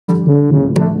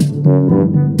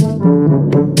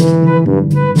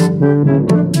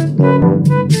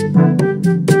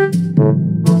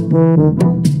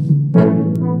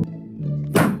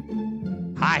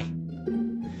Hi.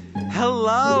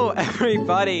 Hello,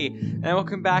 everybody, and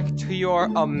welcome back to your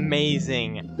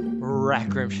amazing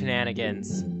Rec Room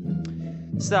shenanigans.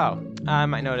 So, I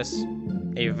might notice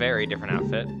a very different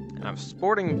outfit, and I'm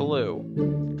sporting blue.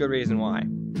 Good reason why.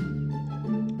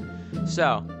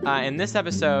 So, in this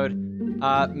episode,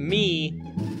 me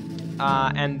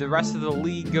and the rest of the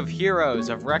League of Heroes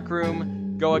of Rec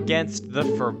Room go against the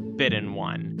Forbidden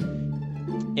One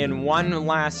in one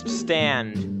last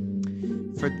stand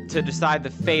to decide the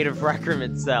fate of Rec Room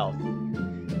itself.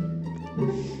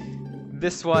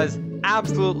 This was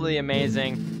absolutely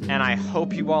amazing, and I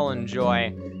hope you all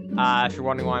enjoy. If you're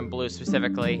wondering why I'm blue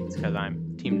specifically, it's because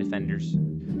I'm Team Defenders.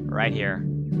 Right here.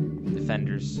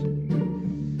 Defenders.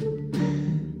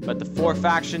 But the four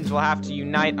factions will have to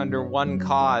unite under one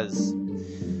cause.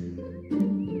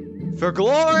 For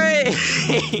glory!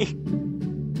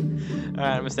 Alright,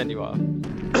 I'm gonna send you off.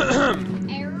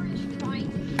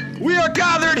 We are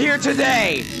gathered here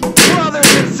today,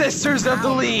 brothers and sisters of the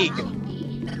League,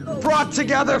 brought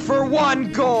together for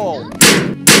one goal,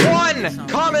 one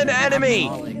common enemy.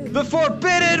 The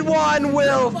Forbidden One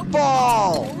will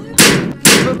fall.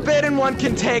 The Forbidden One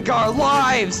can take our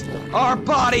lives, our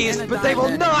bodies, but they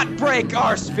will not break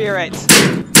our spirits.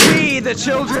 We, the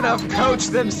children of Coach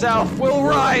themselves, will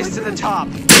rise to the top.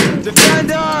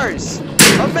 Defenders,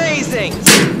 amazing,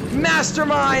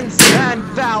 masterminds, and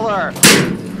valor.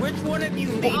 Which one of you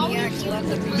maniacs left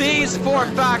the piece? These four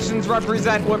factions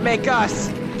represent what make us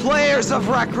players of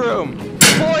Rec Room.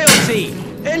 Loyalty,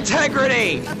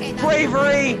 integrity,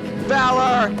 bravery,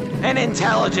 valor, and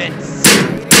intelligence.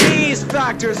 These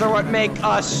factors are what make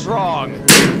us strong.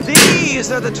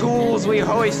 These are the tools we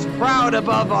hoist proud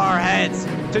above our heads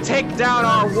to take down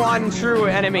our one true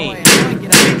enemy.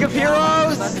 League of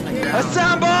Heroes,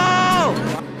 assemble!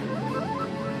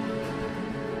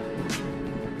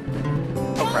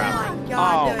 Oh crap.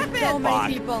 God, Oh, there's so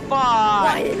many people. fuck.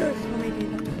 Why are there so many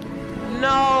people?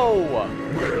 No!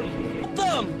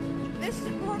 This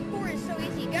parkour is so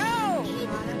easy. Go!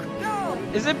 Go!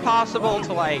 Is it possible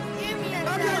to, like... Give me a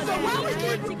Okay, so why we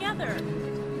keep together?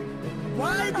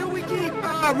 Why do we keep We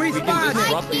can respawning?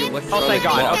 disrupt the electronic Oh, thank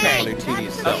God, block okay. on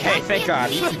Utini's stuff. Okay, thank God.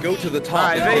 We need to go to the top.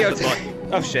 Alright, and video get the tape.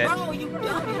 Oh shit. Bro, you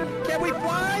can we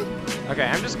fly? Okay,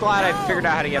 I'm just glad I figured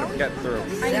out how to get through.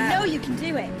 I know you can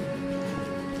do it.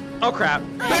 Oh crap.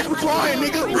 Bitch, we're flying,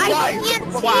 nigga. We're flying.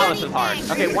 Wow, this is hard.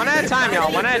 Okay, one at a time,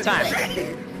 y'all. One at a time.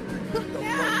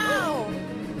 No!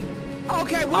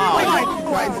 Okay,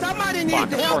 wait. Somebody needs Fuck,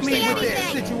 to of help course me they with would.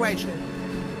 this situation.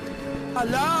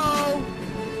 Hello?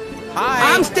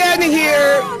 Hi. I'm standing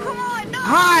here. Oh, come on! No!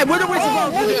 Hi, what are we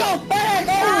supposed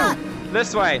to do?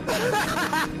 This way.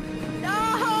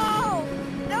 No!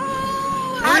 No!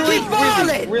 I keep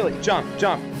falling. Really. Jump.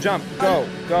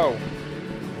 Go.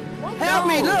 Help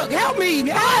me, look, help me.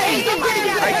 Hey, somebody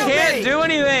gotta I help can't me. do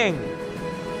anything.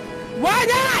 Why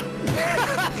not?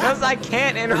 Because I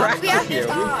can't interact with you.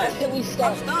 We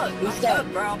stuck,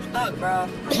 bro. I'm stuck, bro.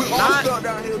 Not...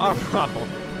 Oh,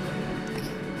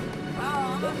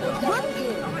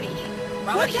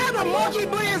 What kind of monkey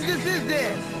business is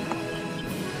this?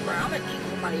 Bro, I'm gonna need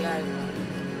somebody else.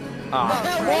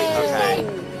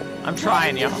 okay. I'm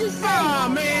trying, yo. Oh,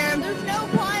 man. There's no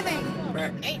climbing!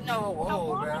 Bro, ain't no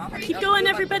whoa, bro. Keep going,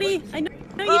 everybody. I know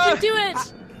you can do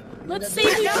it. Let's save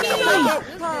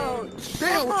Utinni.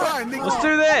 Damn, we're trying, nigga. Let's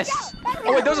do this.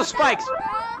 Oh wait, those are spikes.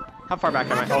 How far back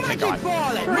am I? Oh, thank God.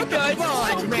 What the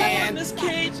fuck, man? This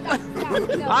cage.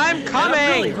 I'm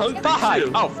coming. Fuck.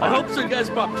 Oh, I fuck. hope some guys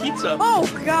brought pizza. Oh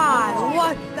God!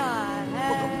 What the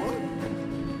heck?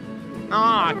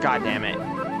 Ah, God damn it.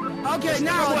 Okay,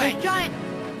 now what?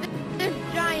 This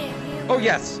giant. Oh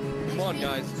yes. Come on,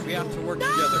 guys. We have to work No!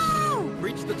 together.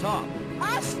 Reach the top.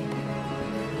 Us?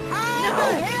 How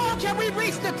the hell can we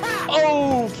reach the top?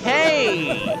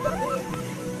 Okay.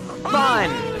 Fun.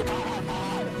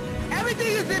 Everything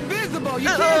is invisible. You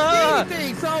can't see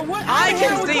anything. So what? I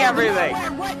can see everything.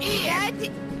 What is?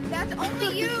 That's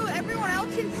only you. Everyone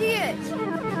else can see it.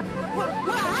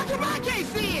 How come I can't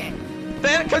see it?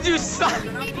 Then, cause you suck.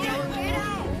 No.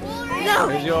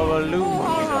 Cause you're a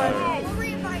loser.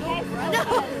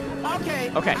 No.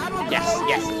 Okay. Okay. I'm gonna Yes. go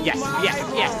Yes. to Yes. my Yes.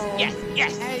 room, Yes. Yes.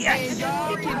 Yes. And Yes.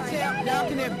 y'all can tell, y'all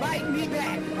can invite me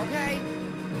back, okay?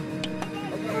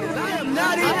 'Cause I am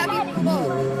not I'll have you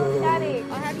cook. Daddy.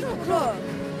 I'll have you cook.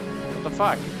 What the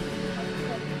fuck?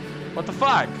 What the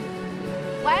fuck?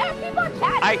 Why are people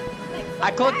chatting?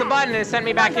 I clicked the button and it sent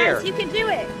me back here. You can do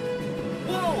it.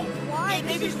 Whoa! Why?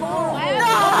 Maybe This is wrong.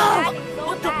 No!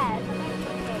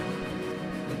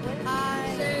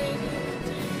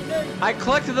 I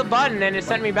clicked the button and it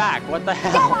sent me back. What the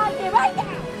hell? Right now.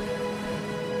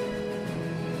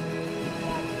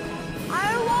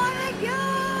 I wanna go.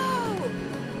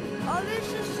 Oh,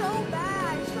 this is so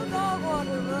bad. It's the dog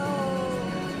water, bro.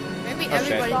 Maybe Okay.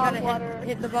 everybody's Dog gotta water.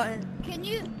 hit the button. Can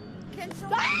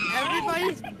someone?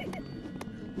 Everybody's.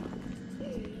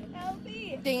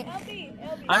 LB. Ding. LB.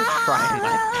 I'm trying my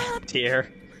best here.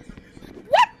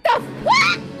 What the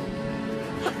fuck?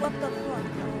 What the fuck?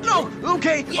 No!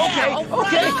 Okay, okay,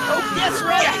 okay! That's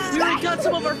right. We already got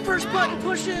some of our first button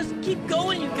pushes. Keep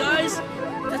going, you guys.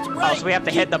 That's right. Oh, so we have to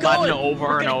Keep hit the button going. over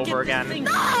We're and gonna over get this again.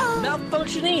 thing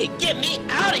malfunctioning and get me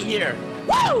out of here.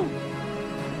 Woo!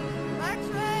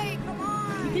 X-ray, come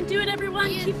on. You can do it, everyone.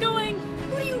 Keep going.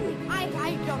 What do you mean? I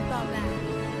jumped on that.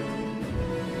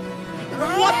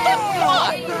 What the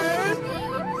fuck?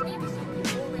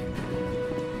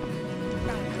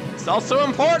 It's also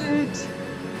important!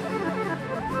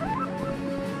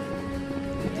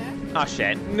 Oh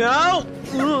shit. No!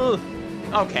 Ugh.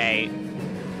 Okay.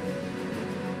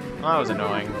 That was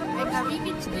annoying. Hey, now you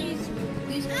can please.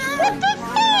 What the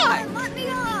fuck? Let me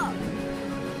up.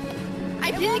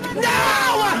 I didn't. No!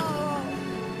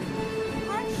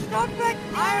 I'm stuck back.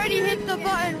 I already hit the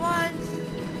button once.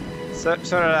 So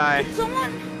did I.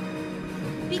 Someone.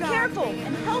 Be careful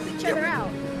and help each other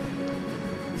out.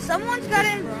 Someone's got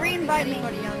to re-invite me.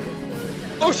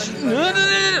 Oh sh! No, no,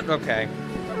 no, no. Okay.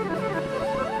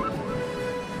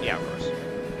 Yeah, of course.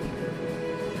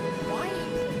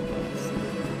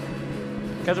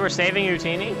 Because we're saving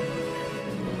Utinni?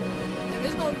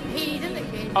 There's no he's in the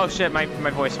cage. Oh shit, my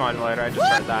voice modulator, I just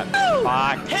heard that.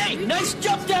 Fuck. Hey, nice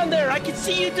jump down there. I can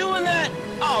see you doing that.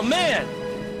 Oh man.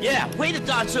 Yeah, way to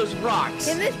dodge those rocks.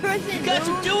 Can this person You guys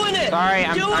are doing it. Sorry,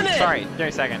 I'm doing it. sorry. Give me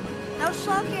a second. Now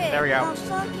suck it. There we go. Now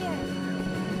suck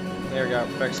it. There we go,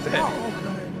 fixed it. Damn.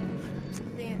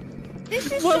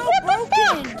 This is What so the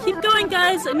broken. fuck? Keep going,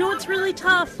 guys. I know it's really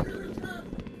tough.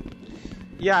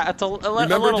 Yeah, it's a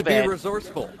Remember little to bit. be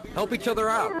resourceful. Help each other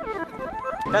out.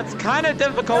 That's kind of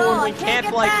difficult No, when I we can't can't,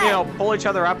 get like, back. you know, pull each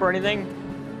other up or anything.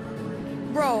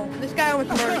 Bro, this guy was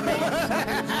murdered.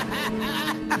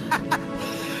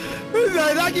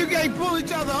 Like you can't pull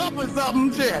each other up or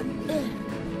something, shit.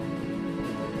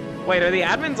 Wait, are the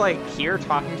admins, like, here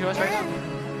talking to us right now?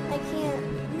 I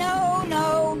can't. No,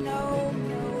 no, no,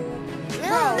 no.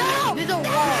 Bro, there's a wall.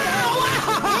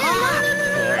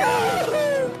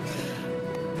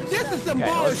 This is some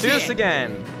Okay, bullshit. let's do this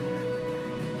again.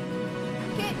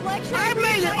 I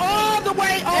made it all the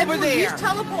way over there. Use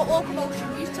teleport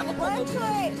locomotion. Use teleport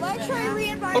locomotion. Let's try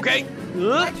re-invite Okay.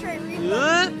 Let's try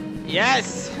re-invite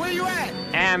Yes. Where you at?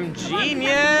 Am Work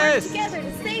genius. together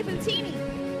to save Utinni.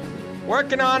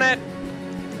 Working on it.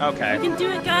 You Okay. can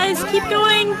do it, guys. Keep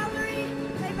going. Valerie.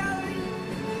 Hey, Valerie.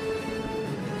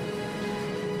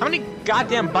 How many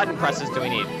goddamn button presses do we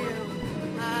need?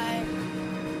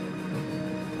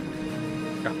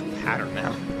 Got the pattern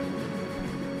now.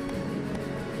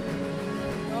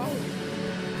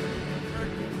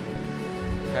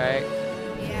 Okay.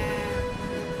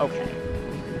 Yeah. Okay.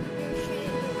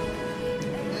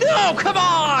 No, come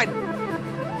on!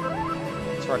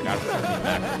 Swear to God.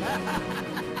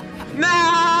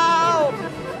 No!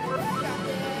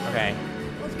 Okay.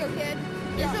 Let's go, kid.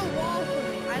 There's a wall for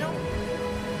me. I don't.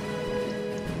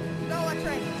 Go, let's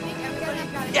try.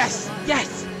 Everybody's got it. Yes!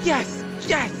 Yes! Yes!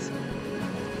 Yes!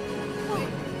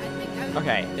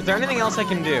 Okay, is there anything else I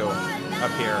can do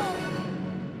up here?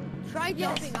 Try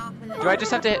jumping off of it. Do I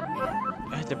just have to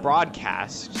hit the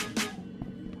broadcast?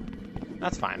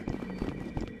 That's fine.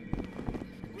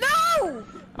 No!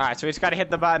 Alright, so we just gotta hit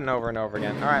the button over and over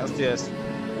again. Alright, let's do this.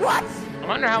 What? I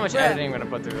wonder how much Bruh. editing I'm gonna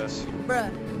put through this. Bruh.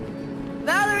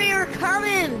 Valerie, you're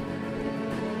coming!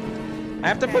 I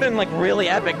have to put in like really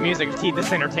epic music to keep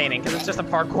this entertaining because it's just a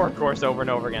parkour course over and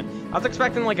over again. I was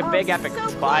expecting like a big epic so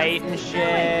fight and close.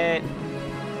 shit.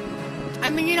 I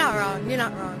mean, you're not wrong. You're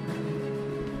not wrong.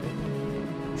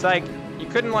 It's like you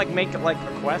couldn't like make it like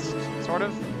a quest, sort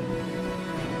of.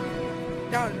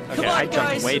 Don't. Okay, Come I on, jumped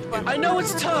guys. way too. I know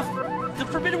it's tough. The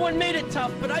Forbidden One made it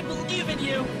tough, but I believe in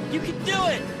you. You can do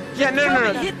it. Yeah, no, Come no,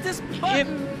 and no. hit this Yeah,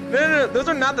 button. no, those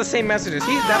are not the same messages.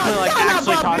 He's definitely like son of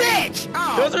actually a talking. bitch!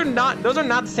 Oh. Those are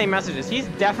not the same messages. He's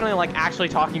definitely like actually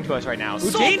talking to us right now.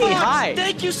 Utinni, Soulbox, hi.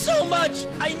 Thank you so much.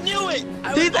 I knew it.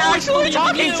 I He's was always actually believing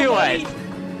talking you, to buddy. us.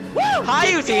 Woo! Hi,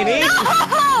 Utinni.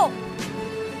 No!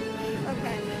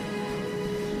 Okay.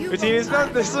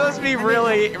 Utinni, this is supposed to be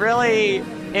really, really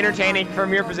entertaining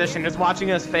from your position, just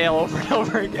watching us fail over and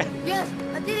over again. Yes,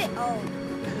 I did it. Oh.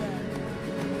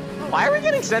 Why are we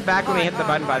getting sent back when we hit the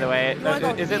button, by the way? You wanna go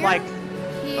Is it here? like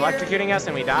Here. electrocuting us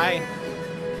and we die?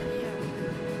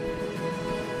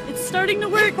 It's starting to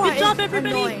work. Good job,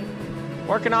 everybody. Annoying.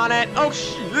 Working on it. Oh,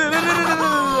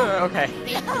 okay.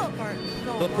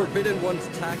 The Forbidden One's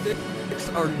tactics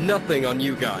are nothing on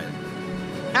you guys.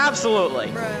 Absolutely.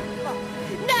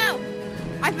 No!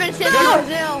 I've been sent No! to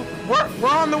Brazil. We're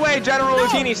on the way, General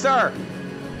Utinni, sir.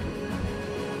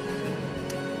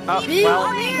 Oh,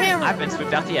 well, I've been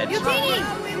swooped out the edge. Utinni!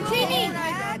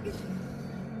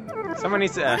 Someone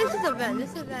needs to... What is this event?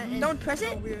 This event is... Don't press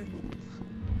it?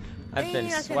 I've been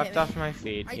swept off my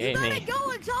feet. Yay You gotta me.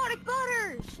 go, Exotic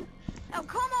Butters! Now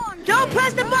come on! Don't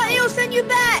press the button, it'll send you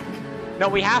back! No,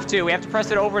 we have to. We have to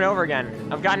press it over and over again.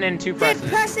 I've gotten in 2 presses. Then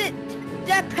press it!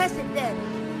 Then press it then.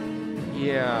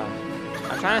 Yeah.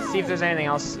 I'm trying to see if there's anything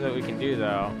else that we can do,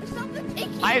 though.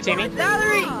 Hi, Utinni.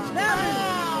 Valerie!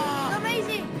 Valerie! It's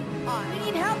amazing! We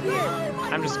need help here!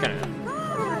 I'm just gonna...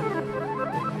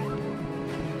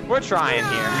 We're trying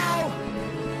here.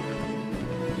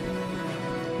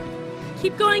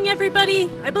 Keep going, everybody.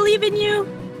 I believe in you.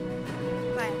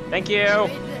 Thank you.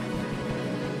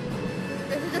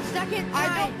 This is the second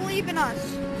time. I don't believe in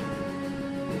us.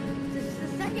 This is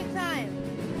the second time.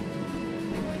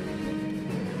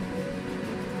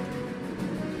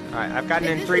 Alright, I've gotten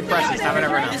in 3 presses. Have it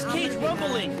ever This now. cage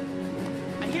rumbling.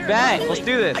 I hear it Bet, rumbling. let's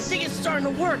do this. I think it's starting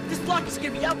to work. This block is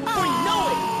gonna be out before you know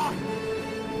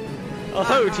it.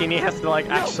 Although Utinni has to, like,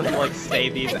 actually, like, say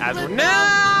these as we're...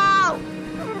 No!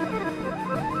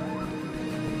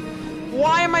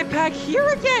 Why am I back here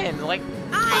again? Like,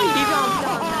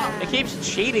 it keeps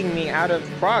cheating me out of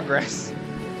progress.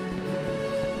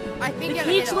 I think The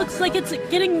cage looks like it's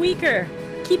getting weaker.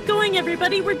 Keep going,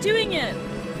 everybody. We're doing it.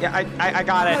 Yeah, I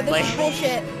got it. This Like, is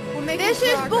bullshit. This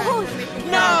is bullshit.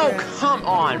 no, come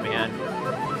on, man.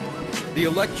 The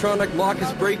electronic lock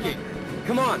is breaking.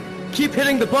 Come on, keep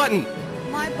hitting the button.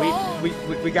 My balls.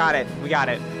 We got it. We got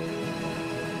it.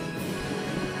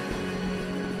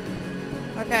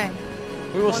 Okay.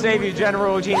 We will save you,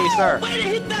 General Utinni, sir. Way to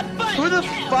hit that button. Who the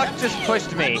Yeah, fuck that's just it.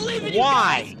 pushed me? I believe in you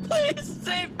Why? guys. Please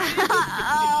save me.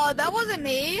 Oh, that wasn't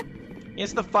me.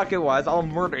 Yes, the fuck it was. I'll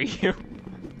murder you.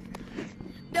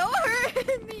 Don't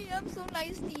hurt me. I'm so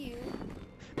nice to you.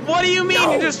 What do you mean?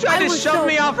 No, you just tried I to was shove so-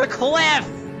 me off a cliff.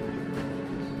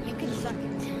 You can suck it.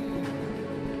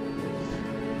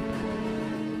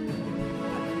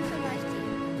 I'm so nice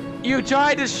to you. You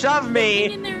tried to shove Hang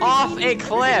me in there, off Utinni. a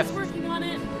cliff. Everybody's working on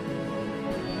it.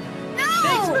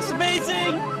 Thanks, No! Miss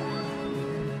Amazing.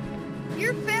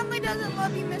 Your family doesn't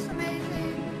love you, Miss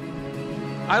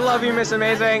Amazing. I love you, Miss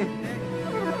Amazing.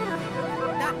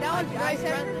 That was very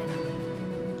friendly.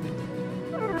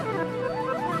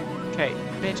 Okay,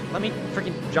 bitch, let me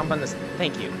freaking jump on this.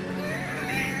 Thank you.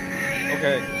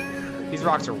 Okay. These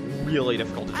rocks are really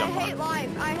difficult to I jump hate on. life.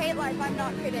 I hate life. I'm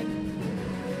not kidding.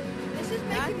 This is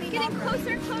making me getting closer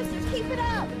and closer. Keep it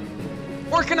up.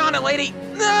 Working on it, lady.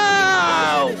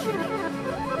 No!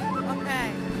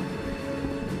 Okay.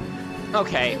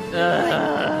 Okay.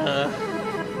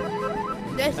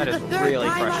 This That is is the third really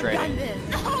time frustrating. I've done this.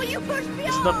 No, you pushed me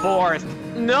This is off. the 4th.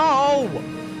 No!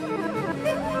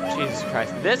 Jesus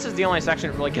Christ. This is the only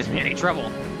section that really gives me any trouble.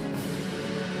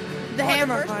 The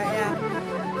hammer part, yeah.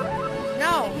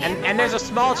 No. And there's a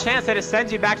small chance that it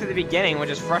sends you back to the beginning, which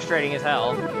is frustrating as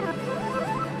hell.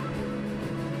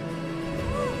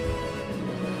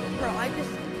 Bro, I just...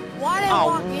 Why did I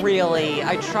walk Oh, into really? it?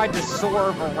 I tried to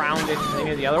swerve around it. I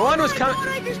knew the other one was coming.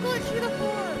 I just glitched through the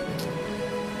floor.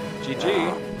 GG.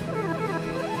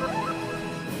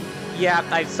 Yeah,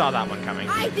 I saw that one coming.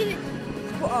 I didn't...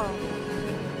 Oh.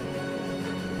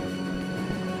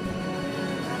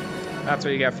 That's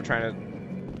what you get for trying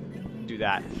to do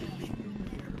that.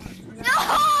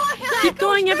 No! Keep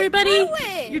going, everybody.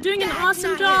 It. You're doing an That's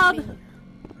awesome not job. hit me.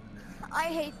 I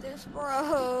hate this, bro.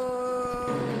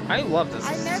 I love this.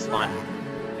 I This is never- fun.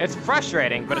 It's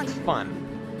frustrating, but it's fun.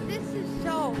 This is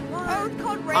so fun. Oh, it's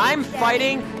called Rage I'm Day.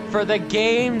 fighting for the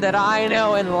game that I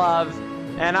know and love,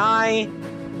 and I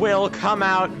will come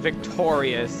out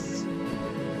victorious.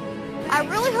 I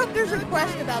really hope there's a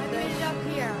quest about this. Up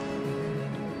here.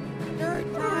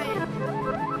 Third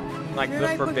time. Like Should the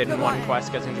I push Forbidden the One button?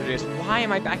 quest gets introduced. Why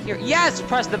am I back here? Yes!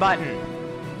 Press the button!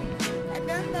 And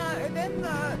then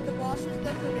the boss is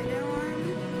the Forbidden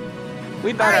One.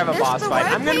 We better Alright, have a this is boss the fight.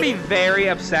 right I'm gonna be place? very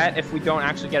upset if we don't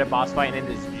actually get a boss fight and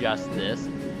it is just this.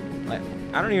 Like,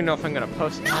 I don't even know if I'm gonna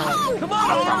post. No! Come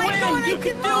on, Oh my win. God, You I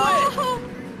can do oh.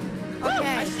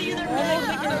 Okay. I see you there, man.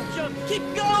 Making a jump. Keep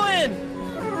going.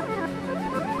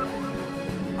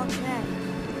 Okay.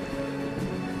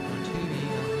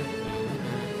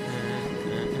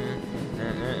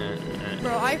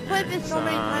 Bro, I've played this so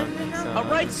many times now. All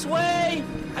right, Sway.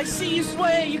 I see you,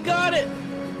 Sway. You got it.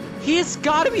 He's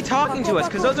got to be talking to us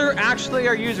because those are actually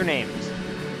our usernames.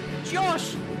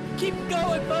 Josh, keep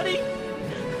going, buddy.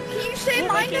 Can you say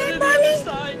We'll my make it to name, the other buddy?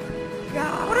 side.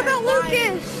 God, what about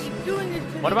Lucas? Keep doing this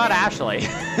to What me, about man. Ashley?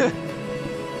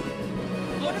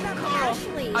 Look, about Carl,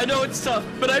 Ashley? I know it's tough,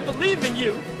 but I believe in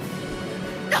you.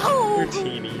 No!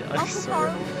 Utini, I Uncle swear.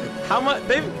 Carl. How much?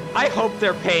 I hope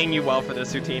they're paying you well for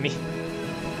this, Utini.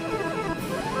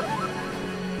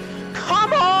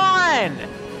 Come on!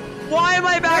 Why am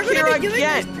I back We're here gonna be doing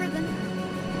again? this for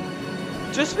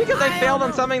the- Just because I I failed don't on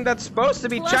know. something that's supposed to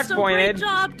be Celestial, great checkpointed.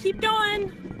 job. Keep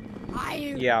going.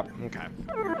 Yeah, okay.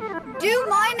 Do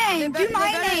my name! Do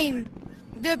my name!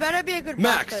 There better be a good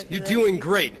Max, prospect for you're this. doing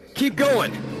great. Keep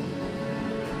going.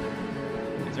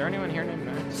 Is there anyone here named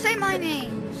Max? Say my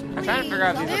name. I'm trying to figure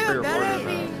out if these are There better pre-recorded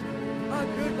be or not. a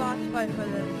good boss fight for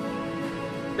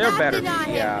this. There Not better be,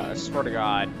 denying yeah, me. I swear to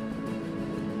God.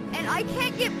 And I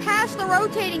can't get past the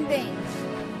rotating things.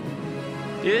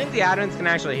 Do you think the admins can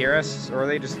actually hear us, or are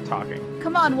they just talking?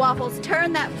 Come on, Waffles,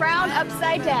 turn that frown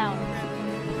upside down.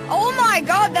 Oh my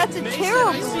God, that's a Mason, terrible.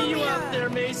 I see you out there,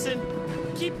 Mason.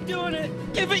 Keep doing it.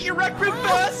 Give it your record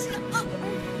best.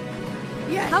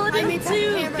 Yes, Paladin I made that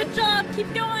 2. camera. Good job.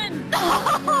 Keep going.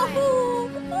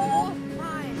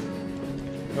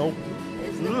 Nope.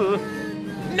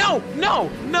 No, no,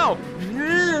 no!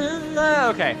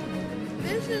 Okay,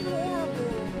 This is horrible.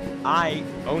 I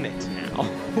own it now.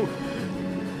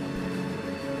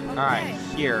 Alright,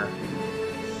 here.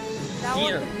 That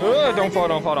Here. was- Ugh, don't fall,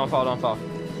 don't fall, don't fall, don't fall.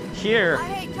 Here. I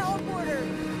hate teleporters.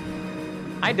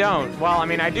 I don't. Well, I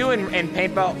mean, I do in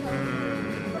paintball.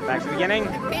 Back to the beginning?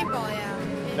 Paintball,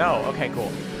 yeah. No, okay,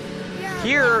 cool. Yeah,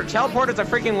 Here, teleporters, I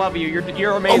freaking love you.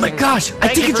 You're amazing. Oh my gosh, I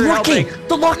Thank think you it's for working. helping.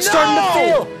 The lock's starting No! to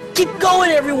fail. Keep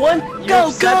going, everyone. You've Go,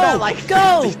 said go, that like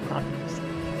go. 50 times.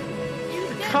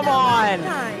 Come on.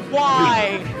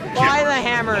 Why? Why the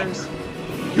hammers?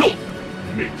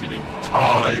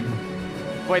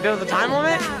 Wait, there's a time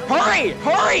limit? Hurry!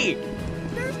 Hurry!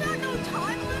 There's not no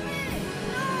time limit.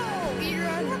 No. Peter,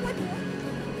 I have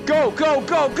like Go, go,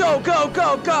 go, go, go,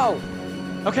 go, go!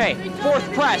 Okay, Great job, fourth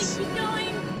everybody. press. Keep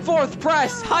going. Fourth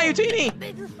press. Hi, Utini.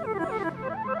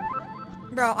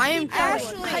 Bro, I am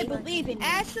Ashley. I believe in you.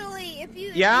 Ashley, if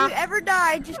you ever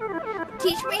die, just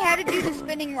teach me how to do the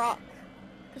spinning rock.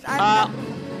 'Cause I've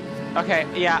Okay,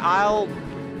 yeah, I'll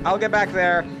get back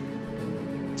there.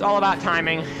 It's all about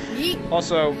timing. Yeet.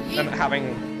 Also, having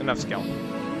enough skill.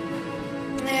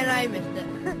 And I missed it.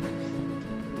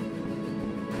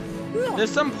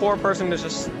 There's some poor person that's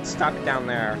just stuck down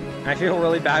there. And I feel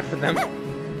really bad for them.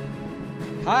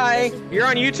 Hi, you're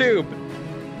on YouTube.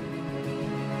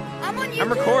 I'm on YouTube. I'm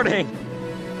recording.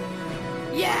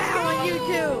 Yeah, I'm on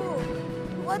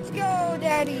YouTube. Let's go,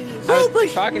 Daddy. I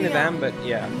was talking to them, but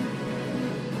yeah.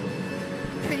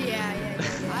 Yeah.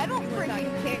 I don't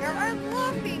freaking care. I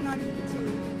love being on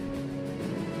YouTube.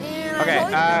 And Okay,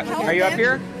 are you up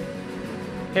here?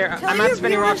 Here, Tell I'm your at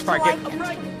Spinning viewers Rocks to Park. like All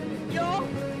right, y'all,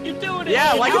 you're doing it.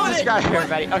 Yeah, You're like doing and it. subscribe,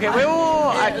 everybody. Okay, wait,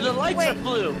 whoa, The lights Wait. are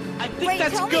blue. I think Wait,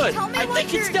 that's tell me, good. tell me I what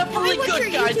think your, it's tell me definitely what good,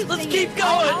 your guys. YouTube Let's thing keep is.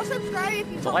 going. I'll subscribe if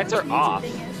you tell lights me what are your off. YouTube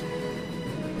thing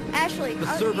is. Ashley,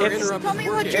 The server interrupt tell is me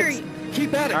what working. your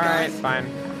Keep at it, All right, guys. fine.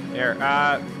 Here, go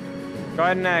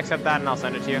ahead and accept that, and I'll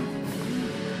send it to you.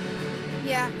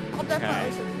 yeah. I'll definitely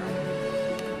Okay. subscribe.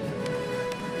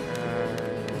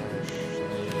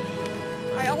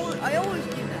 Uh, I always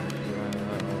do that.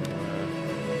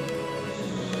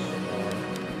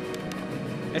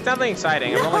 It's nothing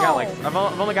exciting. I've only got like I've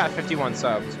only got 51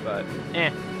 subs, but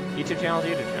YouTube channel's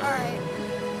YouTube All channel. right.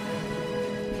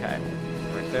 Okay,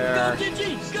 right Go, there.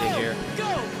 Digi, Stay go, here.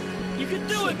 go. You can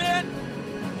do it, man.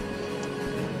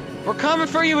 We're coming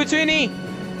for you, Utinni.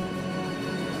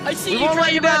 I see We you, won't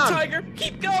let you Dragon down. Tiger.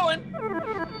 Keep going.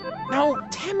 No,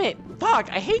 damn it! Fuck!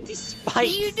 I hate these What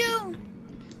spikes. do you do?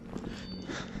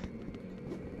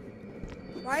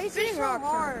 Why is it so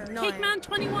hard? Cakeman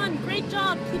 21. Great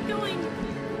job. Keep going.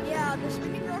 Yeah, the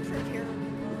spinning rocks are terrible.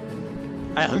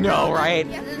 I don't know, right?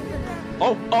 Yeah,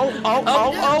 Oh!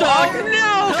 Doc,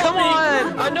 No! Come help me.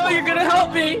 on! I know you're gonna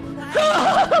help me.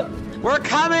 We're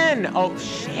coming! Oh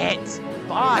shit!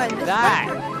 Fuck that!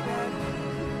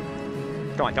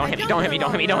 Come on! Don't hit me! Don't hit me!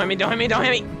 Don't hit me! Don't hit me! Don't hit me! Don't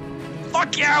hit me!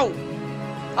 Fuck you!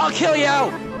 I'll kill you!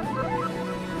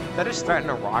 That just threatened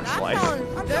a rock slide.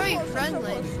 sounds very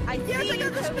friendly. Yes, I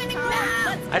got the spinning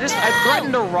rock. I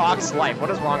threatened a rock's life. What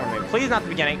is wrong with me? Please not the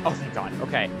beginning. Oh, thank God.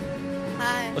 Okay,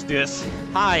 Hi. let's do this.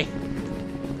 Hi.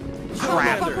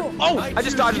 Crap. Commander, Oh, I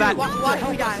just dodged that. Watch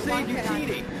me die. Watch me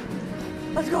die.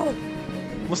 Let's go.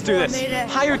 Let's do this. made it.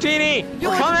 Hi, Utini. Yo,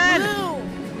 We're it's coming.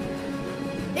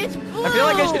 blue. It's blue. I feel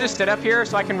like I should just sit up here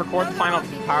so I can record the final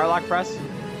power lock press.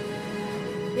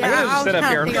 I'm gonna just sit up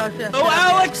here. Oh,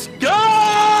 Alex,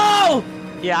 go!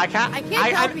 Yeah, I can't. I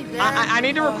can't tell if he's there. I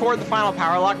need to record the final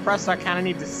power lock press, so I kind of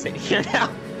need to sit here now.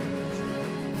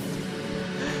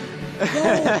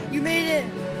 Go, you made it.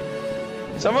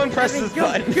 Someone press this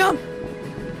button. Jump.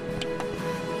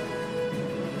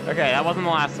 Okay, that wasn't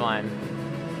the last one.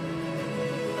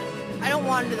 I don't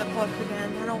want to do the push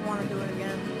again. I don't want to do it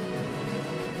again.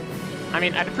 I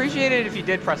mean, I'd appreciate it if you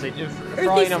did press it. For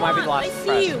all Earthy you know, it might be the Swan, last I see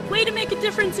press. you. Way to make a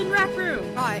difference in Rec Room.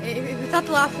 Alright, if it's not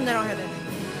the last one, then I'll hit it.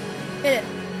 Hit it.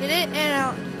 Hit it, and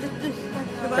I'll just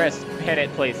Chris, hit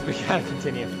it, please. We gotta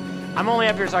continue. I'm only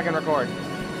up here so I can record.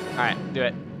 Alright, do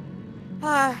it.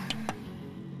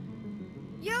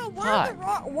 Yo,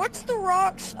 what's the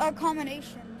rocks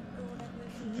combination?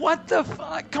 What the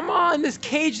fuck? Come on, this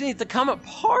cage needs to come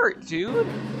apart, dude.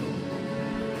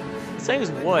 This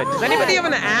thing's wood. Does anybody have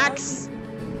an axe?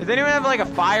 Does anyone have like a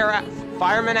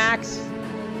fireman axe?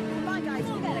 Come on, guys,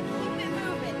 we gotta keep it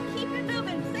moving. Keep it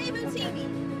moving. Save Utinni.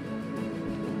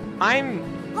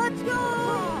 Let's go!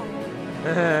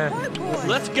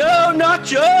 Let's go,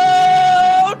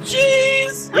 Nacho!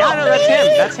 Jeez! Yeah, no, that's him.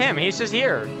 That's him. He's just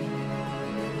here.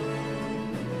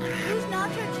 Who's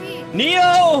Nacho Cheese?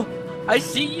 Neo! I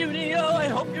see you, Neo. I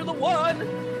hope you're the one.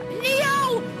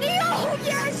 Neo! Neo!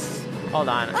 Yes! Hold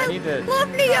on, I need to. Love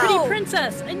Neo! Pretty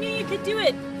princess, I knew you could do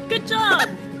it. Good job.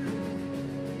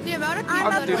 The amount of Oh,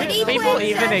 people do that these play people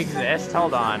Princess. even exist?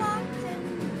 Hold on.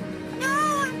 No,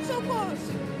 I'm so close.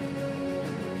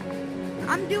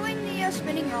 I'm doing the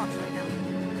spinning rocks right now.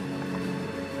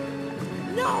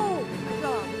 No!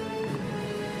 Stop.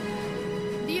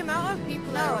 The amount of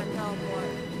people that are teleport.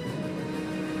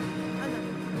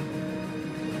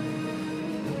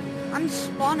 I'm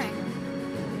spawning.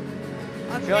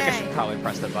 I feel like I should probably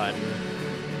press the button.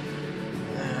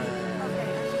 I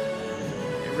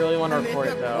really want to record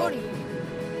it though.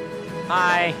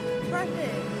 Hi. Press it.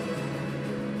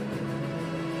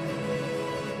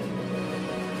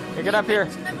 Hey, get up here.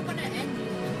 It's never gonna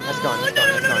end. Let's go. Let's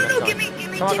go. Give me,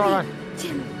 Come on, come on.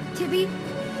 Tibby.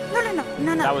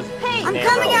 No. That was. Hey, I'm Nero.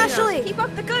 coming, Ashley. Keep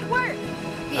up the good work.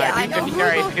 Yeah, I Alright, know.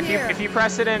 if you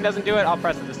press it and it doesn't do it, I'll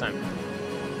press it this time.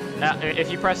 If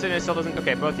you press it and it still doesn't,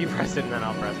 okay, both of you press it and then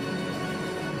I'll press it.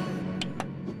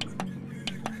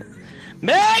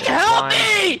 Meg, help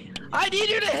Fine. me! I need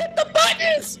you to hit the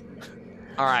buttons!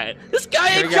 All right. This guy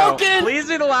Here ain't we go. joking! Please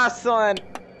do the last one.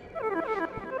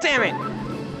 Damn it.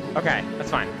 Okay, that's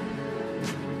fine.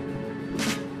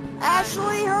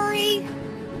 Ashley, hurry.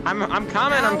 I'm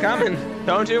coming.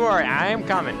 Don't you worry. I am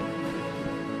coming.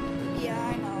 Yeah,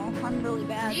 I know. I'm really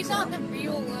bad. These aren't the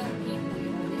real people.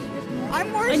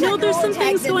 I'm worse I know at there's girl some tag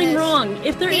things than going this. wrong.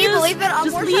 If there Can you is, believe it? I'm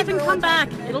just worse leave at and girl come tag.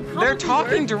 back. It'll probably They're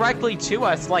talking work. directly to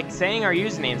us, like saying our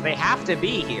usernames. They have to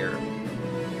be here.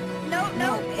 No.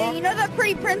 You know that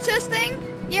pretty princess thing?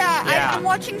 Yeah. Yeah. I'm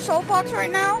watching Soul Fox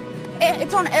right now.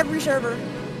 It's on every server.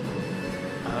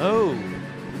 Oh.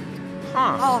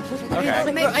 Huh. Oh,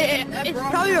 Okay. it's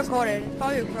probably recorded. It's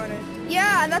probably recorded.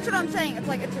 Yeah, that's what I'm saying. It's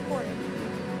like it's recorded.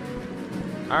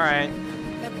 All right.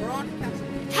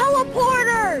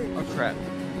 Teleporter! Oh crap.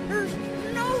 There's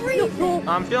no reason.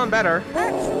 I'm feeling better.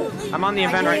 Absolutely. I'm on the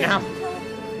event right now.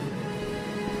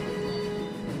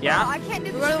 Yeah. I can't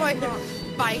do this. What do I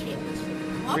spike it?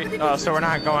 Oh, so we're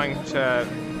not going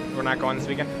this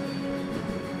weekend.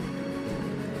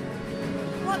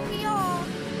 Let me off.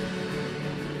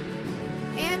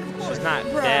 And of course, She's not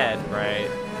bro. dead, right?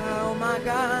 Oh my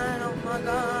god, oh my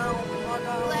god, oh my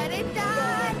god. Let it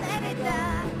die, let it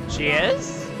die. She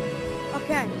is?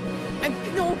 Okay. I'm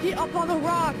gonna get up on the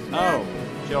rocks. Oh,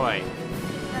 joy.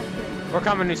 That's good. We're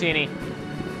coming, Utinni.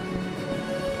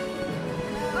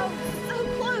 Oh, so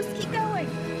close. Keep going.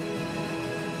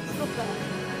 Stop that.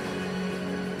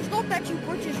 Stop that, you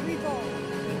British retard.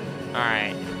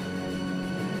 Alright.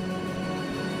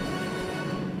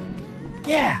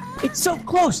 Yeah, it's so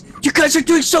close. You guys are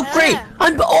doing so great. Yeah.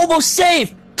 I'm almost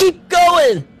safe. Keep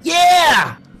going.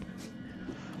 Yeah.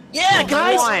 Yeah,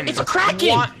 guys. One. It's cracking.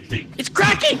 One. It's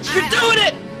cracking. You're doing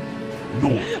it.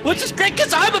 Which is great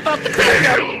because I'm about to crack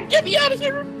out. Get me out of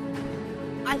here.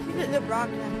 I think that the rock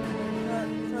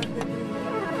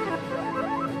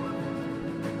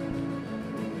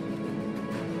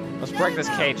Let's break this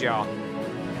cage, y'all.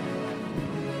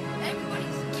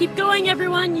 Keep going,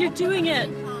 everyone. You're doing it.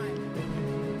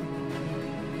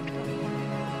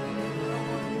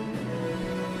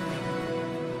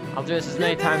 I'll do this as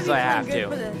many times as I have to.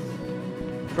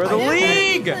 For the I am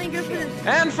league! feeling good for this.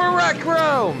 And for Rec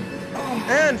Room!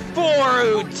 And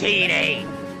for Utinni!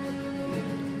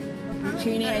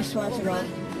 Utinni, I swear to God,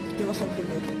 give us something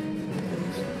good.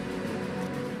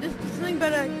 This thing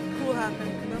better cool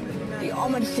happen. The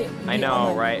ominous. I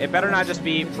know, right? It better not just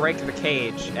be break the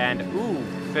cage and ooh,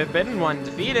 forbidden one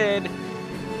defeated.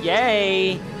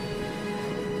 Yay!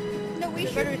 No, we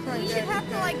should have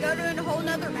to like go to a whole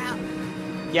nother map.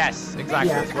 Yes, exactly.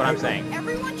 Yeah. That's what I'm saying.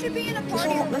 Everyone should be in a This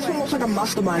party. one looks like a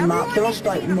mastermind map. There are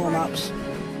like more maps.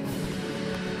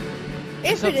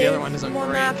 Let's hope the other one doesn't break.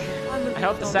 I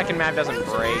hope the second map doesn't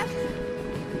break.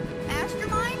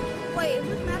 Mastermind? Wait,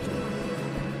 who's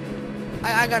Mastermind?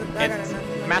 I got it.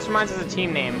 Masterminds is a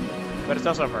team name, but it's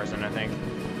also a person, I think.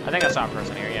 I think I saw a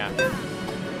person here, yeah.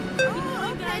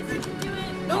 Oh, okay. You can do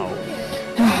it. Oh.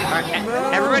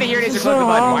 Alright, everybody here needs to click the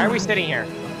button. Why are we sitting here?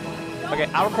 Okay,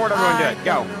 I'll record everyone do it.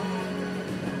 Go.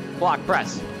 Block,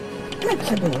 press.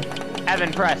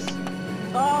 Evan, press.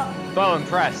 Bone,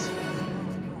 press.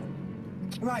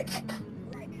 Right.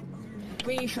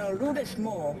 We shall do this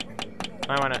more.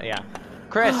 I wanna, yeah.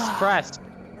 Chris, press.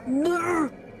 No.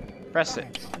 Press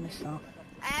it.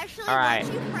 Actually, Alright.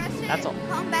 once you press it, That's all.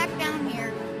 come back down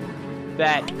here.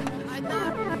 Bet. I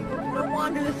don't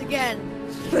want to do this again.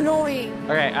 It's annoying.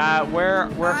 Okay, where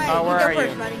are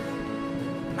you? Buddy.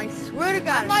 I swear to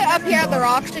God. I'm like up here at the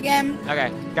rocks again.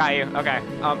 Okay, got you. Okay,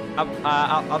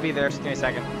 I'll be there. Just give me a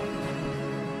second.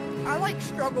 I like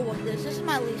struggle with this. This is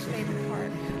my least favorite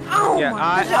part. Oh Yeah,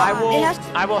 my God.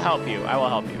 I will help you. I will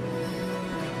help you.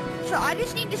 So I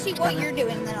just need to see what you're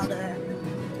doing, and then I'll do it.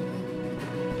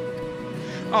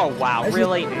 Oh wow,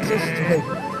 really?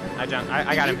 I jumped.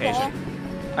 I got impatient.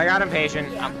 I got impatient.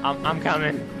 I'm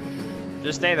coming.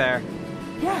 Just stay there.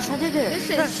 Yes, I did it. This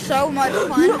is so much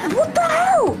fun. What the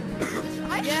hell?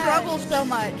 I struggle so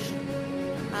much.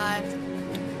 Hi.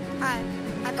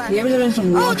 You ever doing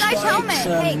some Oh, rock nice spikes,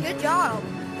 helmet. Hey, good job.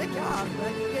 Good job.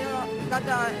 Got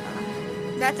the.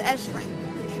 That's S rank.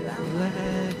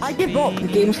 I give up. The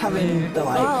game's having the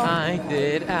like. I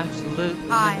did absolutely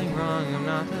nothing wrong. I'm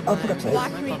not. Oh, for God's sake.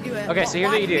 Watch me do it. Okay, so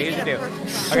here's what you do. Here's what you do.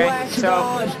 Okay, so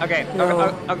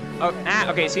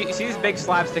okay. So you see these big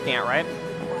slabs sticking out, right?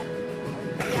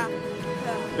 Yeah.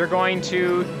 You're going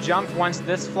to jump once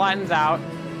this flattens out.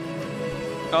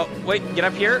 Oh, wait, get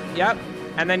up here. Yep.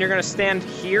 And then you're going to stand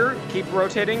here, keep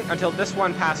rotating until this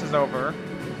one passes over.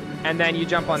 And then you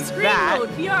jump on Screen that. mode,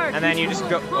 VR, And then you just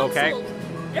go. control, Okay. console.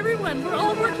 Everyone, we're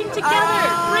all working together.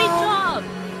 Great job.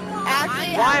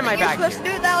 Actually, Why I am I think you're back supposed to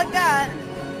do that like that.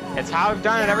 It's how I've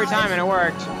done it every time, and it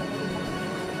worked.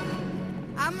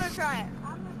 I'm gonna try it.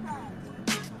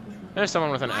 There's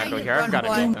someone with an I echo just here. I've got to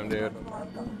run beat them, dude.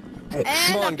 And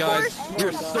Come on, of guys. course,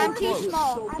 You're so I'm too close.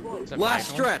 small. Is it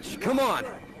Last Michael? stretch. Come on.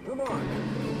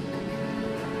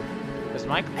 Is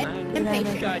Mike?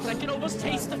 Impatient. Guys, I can almost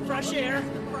taste the fresh air.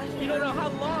 You don't know how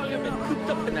long I've been cooped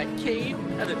up in that cave,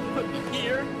 and then put me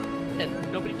here,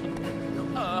 and nobody can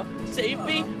save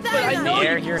me. But I know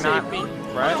Here, you you're can not save me.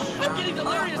 fresh. Oh, I'm getting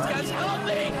delirious, guys. Help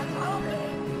me!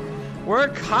 We're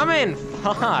coming.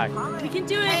 Fuck. We can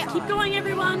do it. Keep going,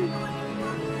 everyone.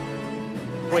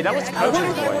 Wait, that was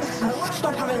Coach's voice.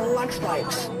 Stop having lag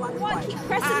spikes. Come on, keep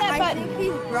pressing that I button. think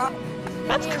he's dropped.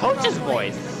 That's Coach's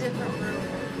voice.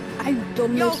 I've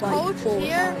done Yo, this like Coach 4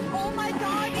 here. times. Oh my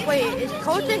God. Wait, is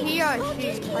Coach a he or a she?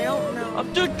 I don't know.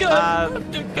 I'm doing good. I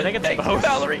I'm doing good. think it's Thanks, both.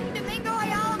 Valerie. Domingo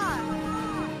Ayala.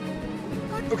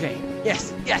 Okay.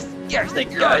 Yes.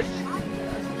 Thank you, guys.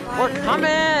 We're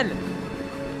coming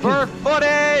for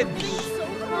footage. So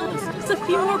close. Just a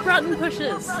few more button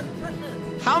pushes.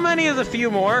 How many is a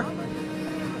few more?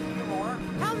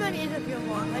 How many is it you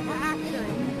want? Like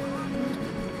actually.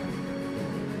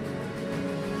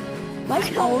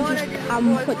 Like how just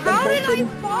put the How did I button.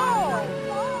 fall?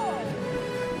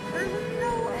 There's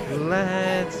no way.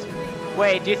 Let's.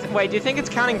 Wait. Do you think it's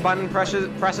counting button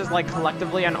presses like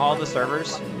collectively on all the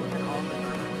servers?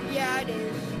 Yeah, it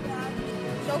is.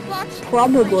 Soapbox?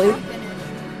 Probably.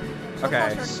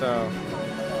 Okay. So.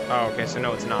 Oh, okay. So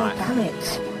no, it's Oh, not. damn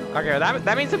it. Okay.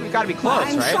 That means that we've got to be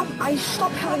close, right? I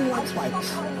stopped having lag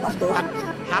spikes. That's good.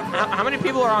 How many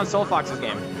people are on Soul Fox's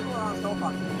game?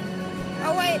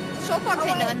 Oh wait, Soapbox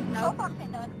ain't done. No.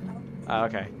 Oh,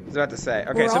 okay. I was about to say.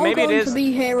 Okay, We're so all maybe it going is. to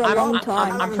be here a long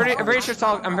time. I'm pretty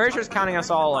sure it's counting us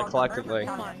all like collectively.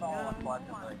 I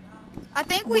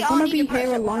think we We're all gonna need be to press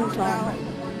here a it. long time.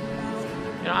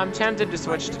 You know, I'm tempted to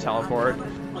switch to teleport.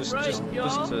 Just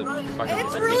to fucking.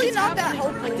 It's really not that I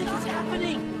hopeful. think it's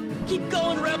happening. Keep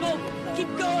going, Rebel.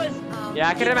 Keep going. Yeah,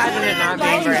 I can imagine it not being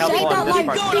Guys, very you said helpful that on this like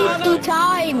part. 50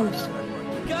 times.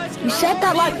 Guys, You said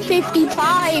that like 50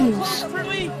 times. for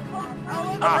me.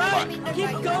 Ah, Alright, keep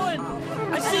going.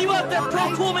 I see you out there, Pro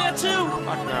Cool Man 2.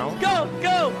 Fuck no.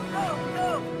 Go.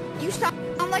 You sound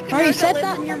like a Bro, you nerd said that lives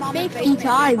that in your like mama's 50 basement.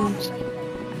 times.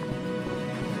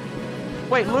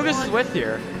 Wait, Lucas is with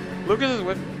here. Lucas is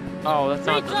with. Oh, that's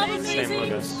Great not job, the same amazing.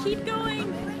 logos. Keep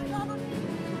going.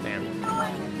 Damn.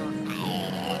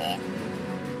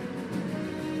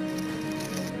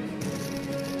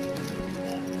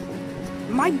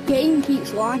 My game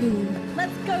keeps lagging.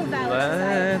 Let's go,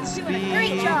 Valor. Let's Doing a be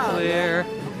great job. clear.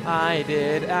 I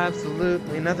did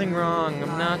absolutely nothing wrong.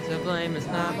 I'm not to blame. It's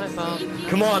not my fault.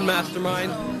 Come on,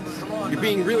 Mastermind. You're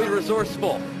being really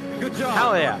resourceful. Good job.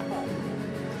 Hell yeah.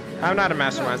 I'm not a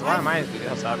mastermind. Why am I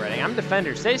celebrating? I'm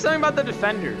defenders. Say something about the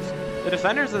defenders. The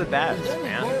defenders are the best,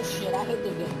 man. Bullshit, I hate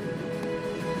this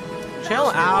game. Chill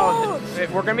out.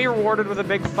 We're gonna be rewarded with a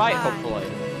big fight, hopefully.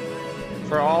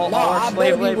 For all our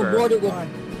slave labor. Rewarded with,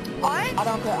 What? I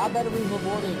don't care. I better be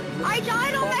rewarded. I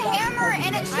died on the hammer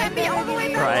and it sent me all the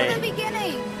way back to the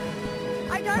beginning.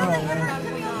 I died on the hammer and it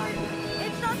sent me all the way.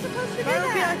 It's not supposed to do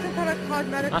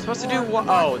that. Not supposed to do what?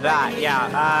 Oh, that.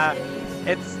 Yeah.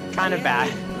 It's kind of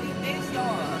bad.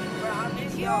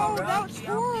 Yo, that's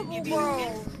horrible,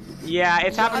 bro. Yeah,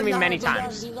 it's happened to me many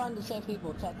times. These aren't the same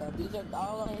people, Tekka. These are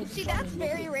all. See, that's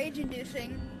very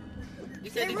rage-inducing. They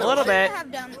really A little should bit.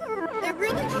 have done. They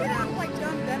really should have like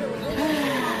done better with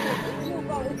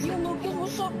it. If you Lucas,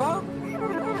 what's up, bro?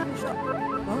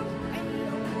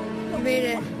 You made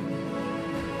it.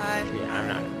 Yeah, I'm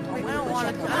not. I don't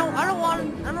want to. I don't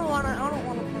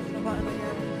want to press the button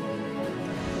again.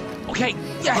 Okay.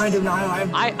 Yes.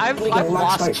 I've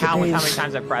lost count with how many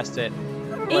times I've pressed it.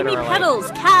 Amy Literally.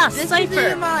 Petals, Cass,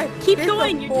 Cypher. Keep this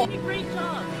going. is You're doing a great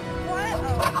job.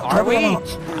 Are we?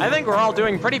 I think we're all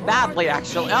doing pretty badly,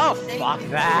 actually. Oh, fuck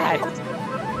that.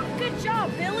 Good job,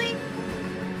 Billy.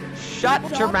 Shut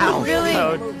your mouth, Billy.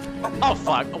 Toad. Oh,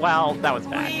 fuck. Well, that was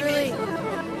bad. Billy.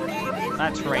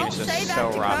 That terrain Don't is say just that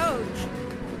so to rough. Coach.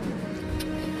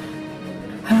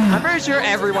 I'm pretty sure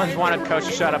everyone's wanted Coach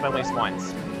to shut up at least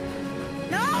once.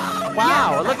 No.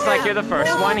 Wow, it looks like you're the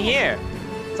first one here.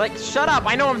 It's like, shut up.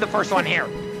 I know I'm the first one here.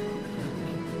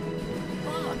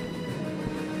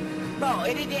 Bro,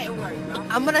 it didn't work, bro.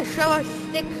 I'm gonna shove a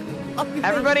stick up your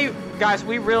Everybody, guys,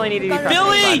 we really need to be pressing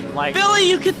Billy! the button. Like, Billy,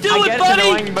 you can do I it, get buddy! it's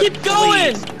annoying, but Keep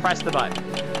going! please press the button.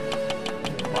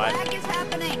 What What? the heck is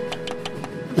happening?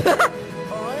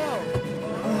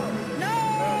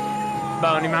 No.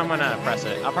 Bone, you might want to press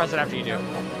it. I'll press it after you do.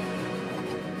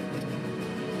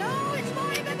 No, it's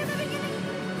spawning back in the beginning.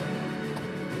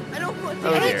 I don't want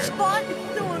Oh, dear. It's spawned.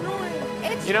 It's so annoying.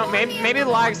 It's You know, maybe the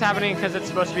lag's happening because it's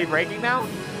supposed to be breaking now.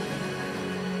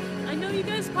 I know you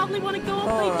guys probably want to go and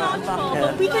play dodgeball,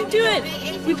 but we can do it.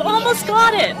 We've almost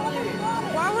got it.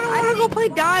 Why would I want to go play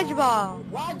dodgeball?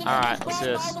 Alright, let's do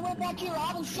this.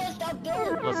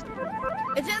 Let's,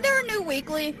 Isn't there a new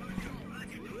weekly?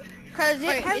 Cause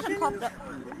it hasn't popped up.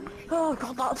 Oh,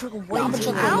 God, that took way I'm too just-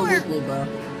 long, bro.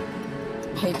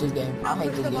 I hate this game. I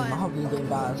hate this game. I hope this game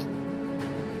dies.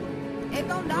 It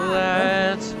don't die.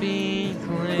 let's be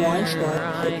clear.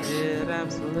 I did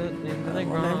absolutely nothing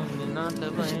wrong. And not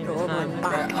to blame. It's not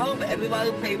my I hope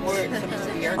everybody play more some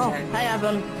severe Oh, time. hey,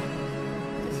 Evan.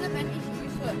 This event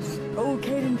is useless. Oh,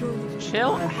 Caden Jones.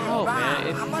 Chill out,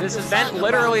 man. This event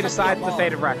literally decides the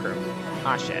fate of Rec Room.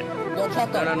 Ah, shit. Yo,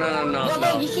 Tekka. No.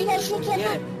 Yo, you see that shit,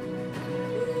 Tekka?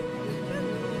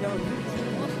 Yeah.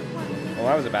 Well,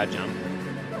 that was a bad jump.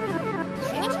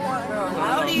 Bro,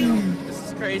 how do you... This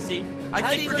is crazy. I How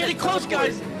do think you we're getting get a close,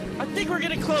 guys. I think we're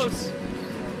getting close.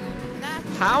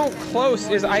 How close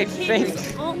is I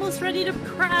think? Almost ready to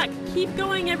crack. Keep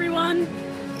going, everyone.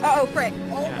 Uh-oh, frick.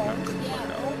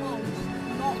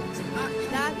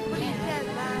 That's what he said,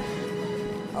 man.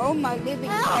 Oh my living.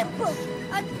 Help!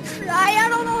 I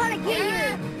don't know how to get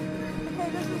here. Okay,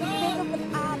 this is big of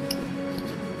an app.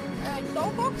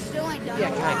 Soulbox still ain't done.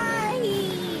 Yeah,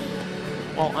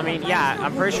 Well, I mean, yeah,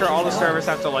 I'm pretty sure all the servers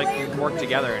have to, like, work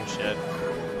together and shit.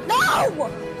 No!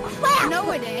 Crap!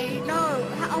 No, it ain't. No.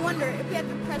 I wonder if you have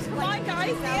to press like.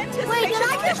 guys, the Wait, did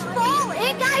I just fall?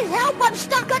 Hey guys, help! I'm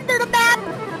stuck under the map.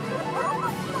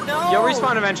 No! You'll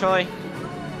respawn eventually.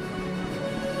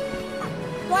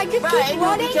 Do I just Bro, keep it will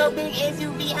running? be so big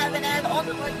SUV having that all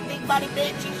the like big body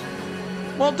bitches.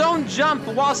 Well, don't jump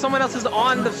while someone else is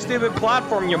on the stupid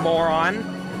platform, you moron.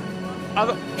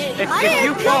 If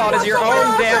you fall, it's your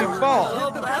own damn fault.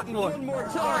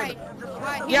 Alright.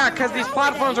 Yeah, because these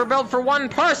platforms were built for one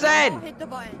person. Hit the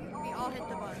button. We all hit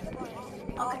the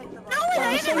button. No, At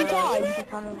the it same ain't.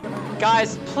 time.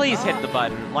 Guys, please hit the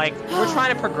button. Like, we're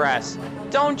trying to progress.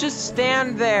 Don't just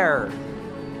stand there.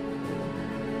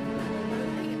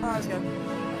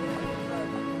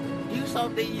 You so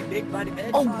big, you big body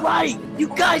bitch. Oh, right. You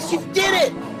guys, you did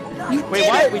it. You Wait, did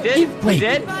what? it. We did? We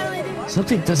did?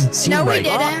 Something doesn't seem No, we right.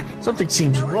 didn't. Something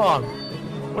seems wrong.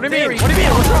 What do you mean? What do you mean?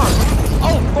 What's wrong?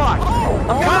 Oh, fuck.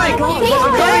 I'm coming. I'm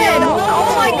coming.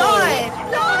 Oh my god!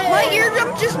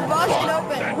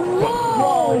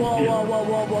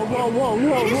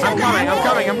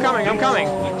 I'm coming.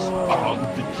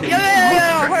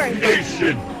 Yeah, hurry.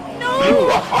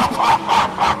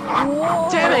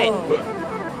 Damn it!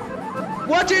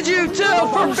 What did you do,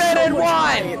 Forbidden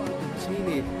One?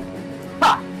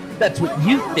 Ha! That's what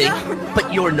you think,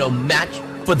 but you're no match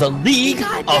for the League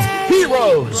of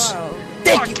Heroes!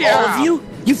 Thank you, all of you!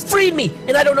 You freed me,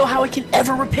 and I don't know how I can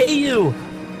ever repay you!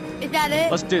 Is that it?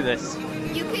 Let's do this.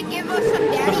 You could give us some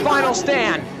daddy. The final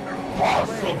stand!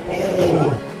 Possible!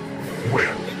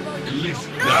 Well, at least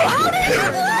now you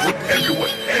care with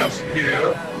everyone else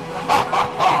here! Ha ha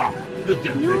ha! The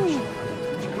dimension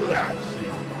is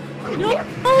collapsing! Good luck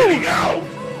getting out!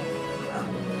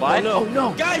 What? Oh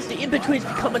no! Guys, the in-between's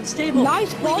become unstable!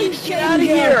 Nice We voice need to get out of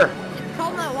here!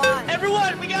 Call that one.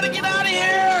 Everyone, we gotta get out of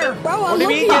here! Bro, I What do you love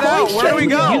mean your get out? voice Where do we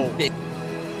changer. go?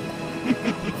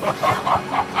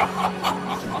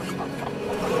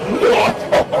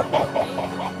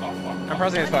 I'm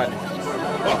pressing this button.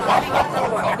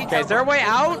 Okay, is there a way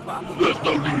out? There's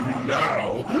no leaving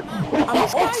now! I'm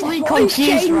awfully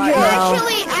confused right now.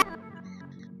 Actually,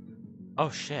 Oh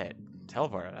shit.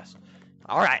 Teleported us.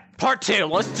 Alright, part 2,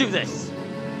 let's do this!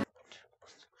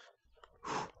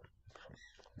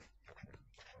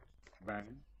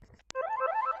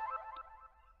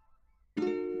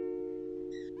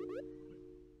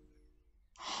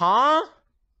 Huh?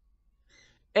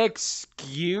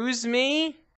 Excuse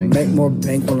me? Make more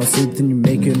bank when I sleep than you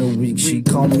make in a week. She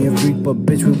called me a freak, but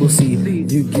bitch, we will see.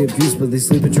 You get views, but they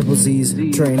sleep in triple C's.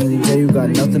 Training day, you got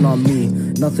nothing on me.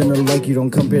 Nothing to like, you don't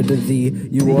compare to thee.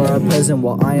 You are a peasant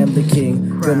while I am the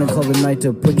king. Gonna call the night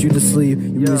to put you to sleep.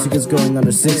 Your music is going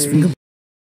under 6 feet.